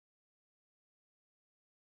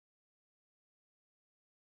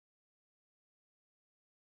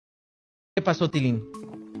¿Qué pasó, Tilín?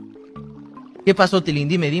 ¿Qué pasó, Tilín?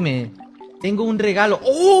 Dime, dime. Tengo un regalo.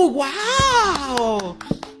 ¡Oh, wow!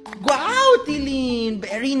 ¡Wow, Tilín!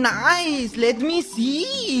 Very nice. Let me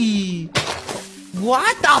see.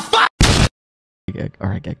 What the fuck? Gag. All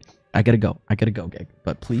right, Gag. I gotta go, Gag.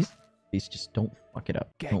 But please just don't fuck it up.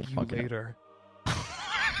 Gag don't you fuck later. it up.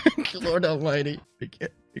 Lord Almighty. I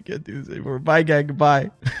can't do this anymore. Bye, Gag. Bye.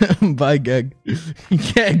 Bye, Gag.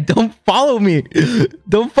 Gag, don't follow me.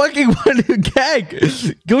 Don't fucking want to. Gag.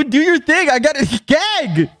 Go do your thing. I gotta.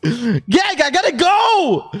 Gag. Gag, I gotta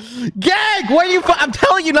go. Gag, why are you. I'm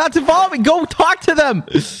telling you not to follow me. Go talk to them.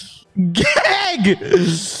 Gag.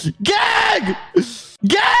 Gag.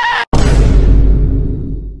 Gag.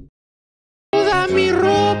 Toda mi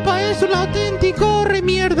ropa es un auténtico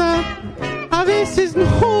remierda. A veces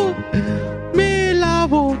no me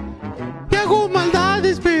lavo y hago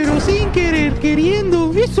maldades, pero sin querer,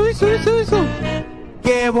 queriendo. Eso.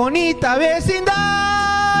 ¡Qué bonita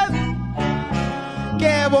vecindad!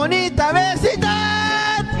 ¡Qué bonita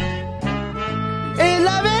vecindad! Es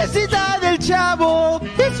la vecindad del chavo.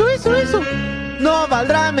 Eso. No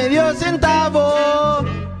valdrá medio centavo,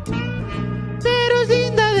 pero es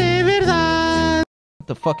linda de verdad. What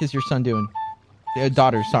the fuck is your son doing?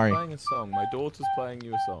 Daughter, sorry. Playing a song. My daughter's playing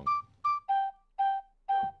you a song.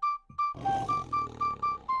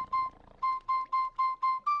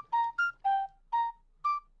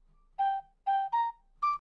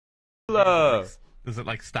 Is it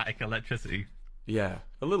like static electricity? Yeah,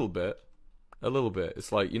 a little bit. A little bit.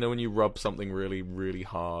 It's like, you know when you rub something really, really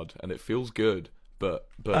hard and it feels good, but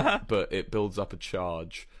it builds up a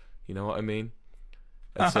charge. You know what I mean?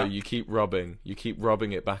 And so you keep rubbing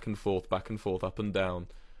it back and forth, up and down.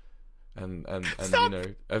 And you know,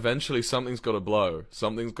 eventually something's got to blow,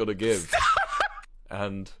 something's got to give. Stop!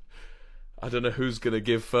 And I don't know who's going to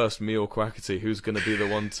give first, me or Quackity, who's going to be the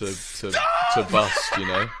one to bust, you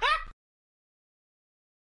know?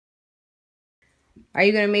 Are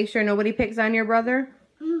you going to make sure nobody picks on your brother?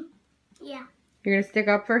 Yeah. You're going to stick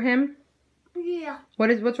up for him? Yeah.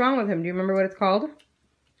 What's wrong with him? Do you remember what it's called?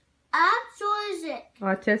 Autistic?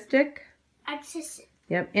 Autistic.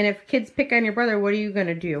 Yep. And if kids pick on your brother, what are you going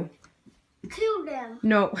to do? Kill them.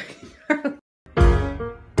 No.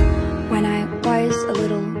 When I was a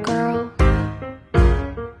little girl,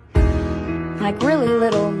 like really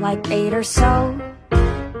little, like 8 or so,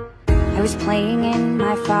 I was playing in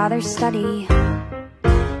my father's study,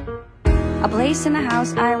 a place in the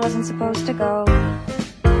house I wasn't supposed to go.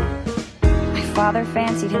 My father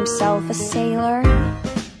fancied himself a sailor.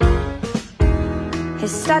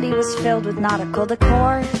 His study was filled with nautical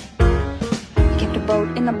decor. He kept a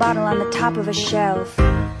boat in the bottle on the top of a shelf,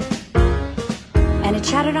 and it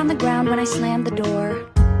shattered on the ground when I slammed the door.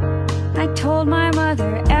 I told my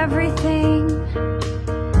mother everything.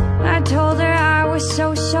 I told her I was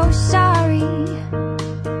so sorry.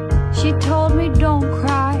 She told me don't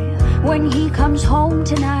cry. When he comes home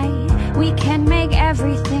tonight, we can make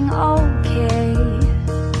everything okay.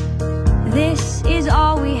 This is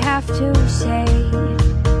all we have to say.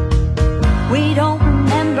 We don't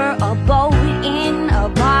remember a boat in a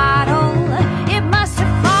bottle. It must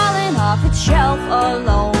have fallen off its shelf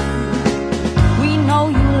alone. We know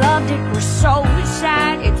you loved it, we're so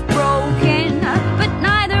sad it's broken, but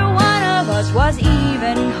neither one of us was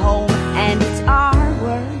even home. And it's our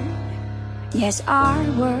word, yes, our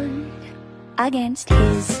word against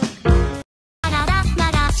his.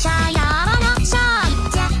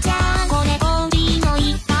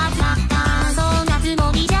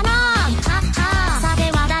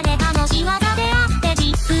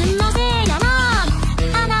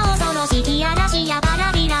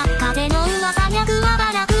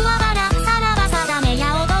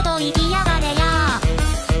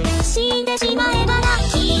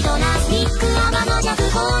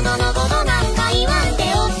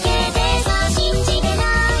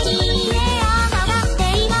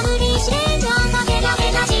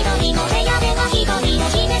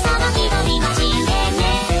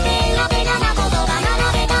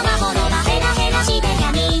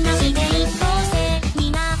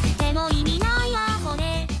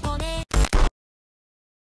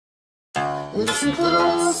 Listen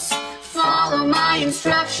close, follow my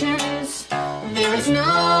instructions. There is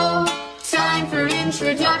no time for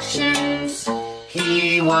introductions.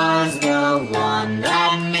 He was the one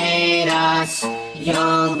that made us.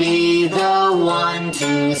 You'll be the one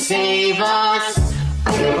to save us.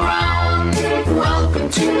 Underground, welcome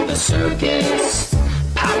to the circus.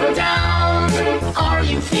 Power down, are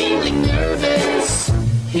you feeling nervous?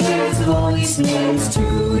 His voice means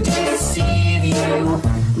to deceive you.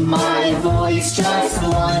 My voice just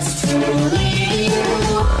wants to leave you.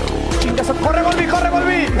 Corre, volví, corre,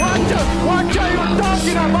 volví. What are you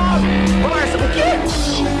talking about?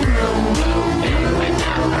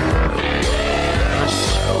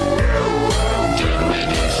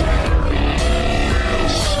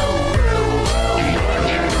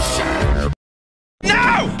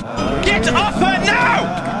 No! Get off her now!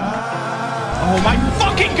 Oh my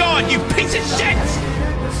fucking god, you piece of shit!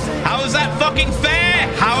 How is that fucking fair?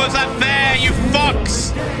 How is that fair, you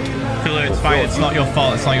fucks? Killer, it's fine. It's not your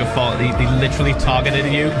fault. It's not your fault. They literally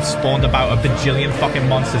targeted you and spawned about a bajillion fucking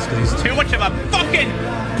monsters because he's too much of a fucking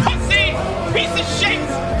pussy piece of shit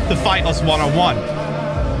to fight us one-on-one.